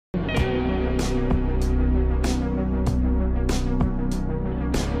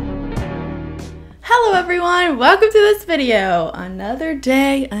everyone, welcome to this video. Another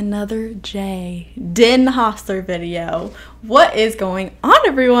day, another jxdn hostler video. What is going on,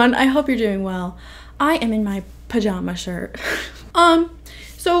 everyone? I hope you're doing well. I am in my pajama shirt.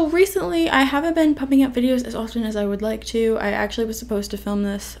 So recently I haven't been pumping out videos as often as I would like to. I actually was supposed to film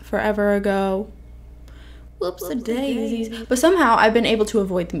this forever ago. Whoops-a-daisies. But somehow I've been able to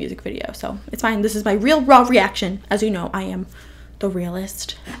avoid the music video, so it's fine. This is my real raw reaction. As you know, I am the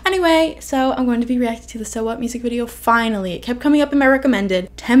realist. Anyway, so I'm going to be reacting to the So What music video. Finally, it kept coming up in my recommended,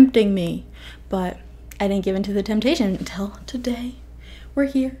 tempting me, but I didn't give in to the temptation until today. We're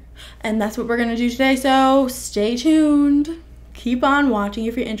here, and that's what we're gonna do today, so stay tuned. Keep on watching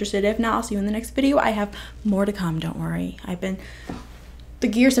if you're interested. If not, I'll see you in the next video. I have more to come, don't worry. The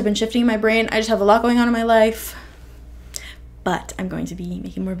gears have been shifting in my brain. I just have a lot going on in my life, but I'm going to be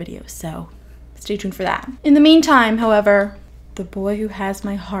making more videos, so stay tuned for that. In the meantime, however, the boy who has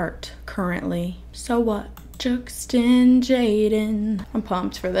my heart currently. So what? jxdn. I'm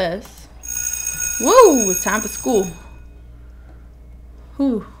pumped for this. Woo! It's time for school.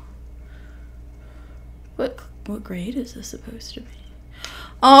 Whew. What grade is this supposed to be?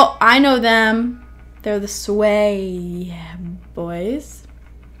 Oh, I know them. They're the Sway boys.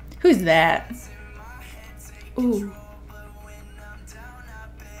 Who's that? Ooh.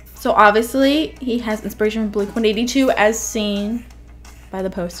 So obviously, he has inspiration from Blink-182 as seen by the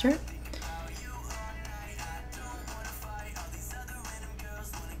poster.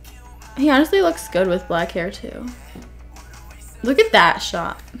 He honestly looks good with black hair too. Look at that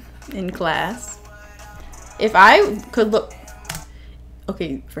shot in class. If I could look...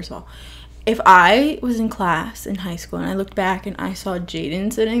 Okay, first of all, if I was in class in high school and I looked back and I saw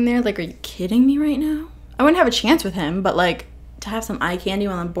Jaden sitting there, like, are you kidding me right now? I wouldn't have a chance with him, but like, to have some eye candy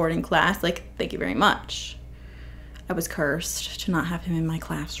while I'm bored in class, like, thank you very much. I was cursed to not have him in my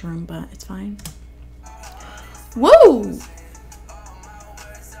classroom, but it's fine. Whoa!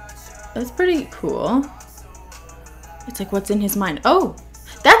 That's pretty cool. It's like, what's in his mind? Oh,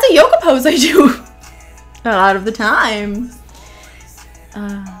 that's a yoga pose I do a lot of the time.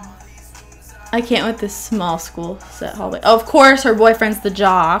 I can't with this small school set hallway. Oh, of course, her boyfriend's the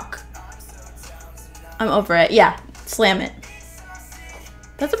jock. I'm over it. Yeah, slam it.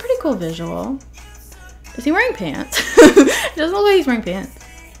 That's a pretty cool visual. Is he wearing pants? It doesn't look like he's wearing pants.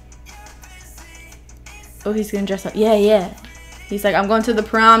 Oh, he's gonna dress up. Yeah. He's like, I'm going to the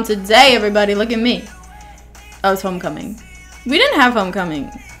prom today, everybody. Look at me. Oh, it's homecoming. We didn't have homecoming.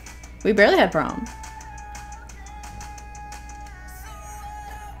 We barely had prom.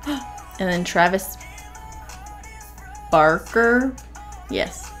 And then Travis Barker.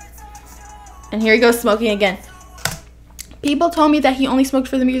 Yes. And here he goes smoking again. People told me that he only smoked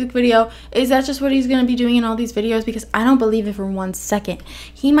for the music video. Is that just what he's going to be doing in all these videos? Because I don't believe it for 1 second.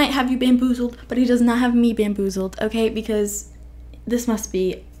 He might have you bamboozled, but he does not have me bamboozled, okay? Because this must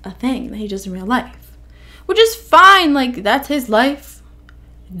be a thing that he does in real life. Which is fine. Like, that's his life.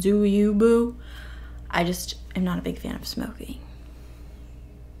 Do you, boo? I just am not a big fan of smoking.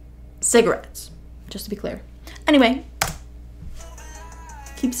 Cigarettes, just to be clear. Anyway,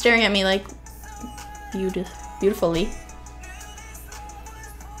 keep staring at me like beautifully.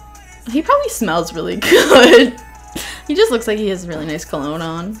 He probably smells really good. He just looks like he has really nice cologne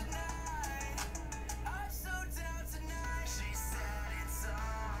on.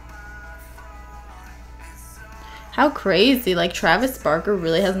 How crazy. Like, Travis Barker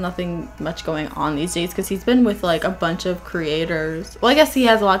really has nothing much going on these days because he's been with like a bunch of creators. Well, I guess he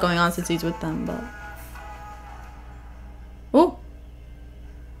has a lot going on since he's with them, but... Oh!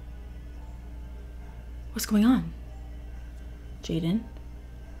 What's going on? Jaden?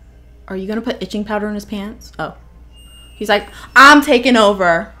 Are you gonna put itching powder in his pants? Oh. He's like, I'm taking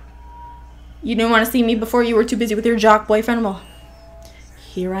over. You didn't want to see me before, you were too busy with your jock boyfriend? Well,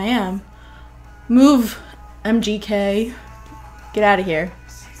 here I am. Move, MGK. Get out of here.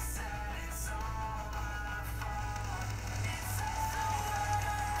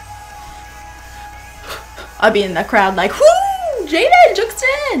 I'd be in that crowd like, whoo! Jaden,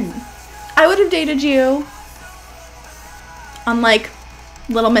 jxdn! I would have dated you. Unlike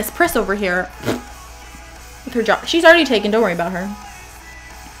little Miss Priss over here. With her job. She's already taken, don't worry about her.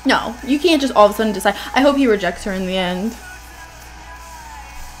 No, you can't just all of a sudden decide. I hope he rejects her in the end.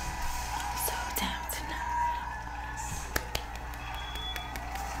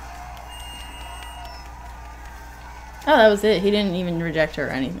 Oh, that was it. He didn't even reject her or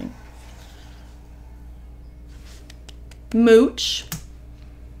anything. Mooch.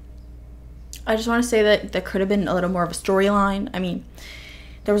 I just want to say that there could have been a little more of a storyline. I mean,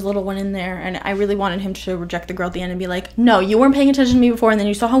 there was a little one in there, and I really wanted him to reject the girl at the end and be like, no, you weren't paying attention to me before, and then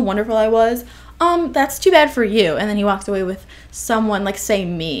you saw how wonderful I was. that's too bad for you. And then he walks away with someone, like, say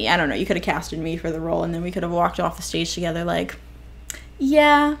me. I don't know, you could have casted me for the role, and then we could have walked off the stage together, like,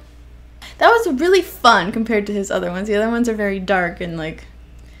 yeah. That was really fun compared to his other ones. The other ones are very dark and, like,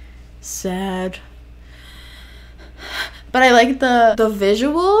 sad. But I like the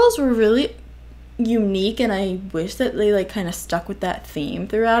visuals were really unique, and I wish that they, like, kind of stuck with that theme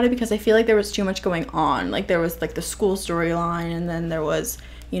throughout it, because I feel like there was too much going on. Like, there was, like, the school storyline, and then there was,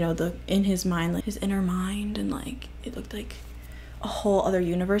 you know, the in his mind, like, his inner mind, and, like, it looked like a whole other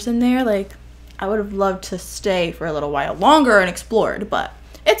universe in there. Like, I would have loved to stay for a little while longer and explored, but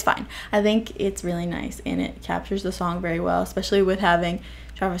it's fine. I think it's really nice, and it captures the song very well, especially with having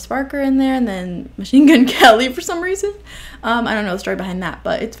Travis Barker in there and then Machine Gun Kelly for some reason. I don't know the story behind that,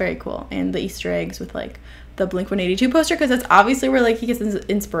 but it's very cool. And the Easter eggs with, like, the Blink-182 poster, because that's obviously where, like, he gets his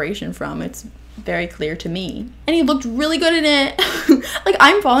inspiration from. It's very clear to me. And he looked really good in it. Like,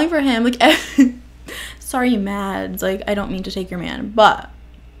 I'm falling for him. Like, sorry, Mads. Like, I don't mean to take your man, but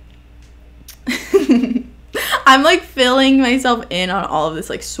I'm, like, filling myself in on all of this,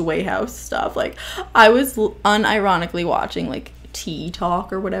 like, Sway House stuff. Like, I was unironically watching, like, Tea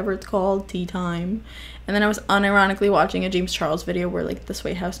Talk or whatever it's called, Tea Time, and then I was unironically watching a James Charles video where, like, the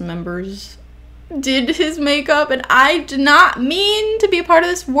Sway House members did his makeup, and I did not mean to be a part of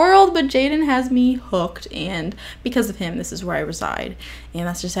this world, but Jaden has me hooked, and because of him, this is where I reside, and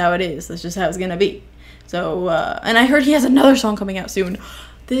that's just how it is. That's just how it's gonna be. So, and I heard he has another song coming out soon.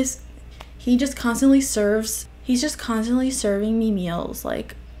 He's just constantly serving me meals.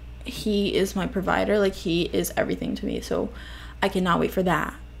 Like, he is my provider. Like, he is everything to me, so I cannot wait for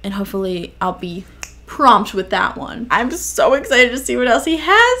that, and hopefully I'll be prompt with that one. I'm just so excited to see what else he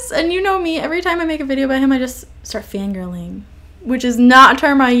has, and you know me, every time I make a video about him, I just start fangirling, which is not a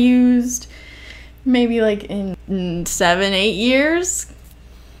term I used maybe, like, in 7-8 years,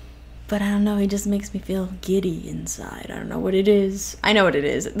 but I don't know, he just makes me feel giddy inside. I don't know what it is. I know what it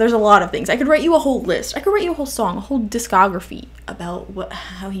is. There's a lot of things. I could write you a whole list. I could write you a whole song, a whole discography about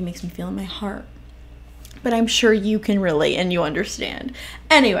how he makes me feel in my heart. But I'm sure you can relate and you understand.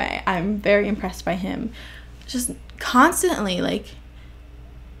 Anyway, I'm very impressed by him. Just constantly, like,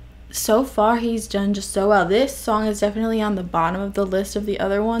 so far he's done just so well. This song is definitely on the bottom of the list of the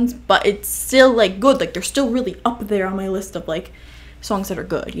other ones, but it's still, like, good. Like, they're still really up there on my list of, like, songs that are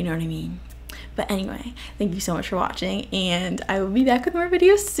good, you know what I mean? But anyway, thank you so much for watching, and I will be back with more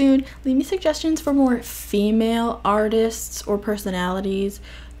videos soon. Leave me suggestions for more female artists or personalities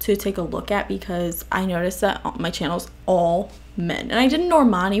to take a look at, because I noticed that my channel's all men, and I did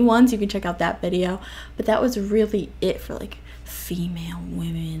Normani once. You can check out that video, but that was really it for, like, female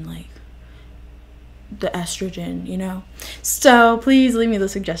women, like the estrogen, you know. So please leave me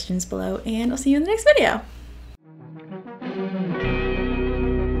those suggestions below, and I'll see you in the next video.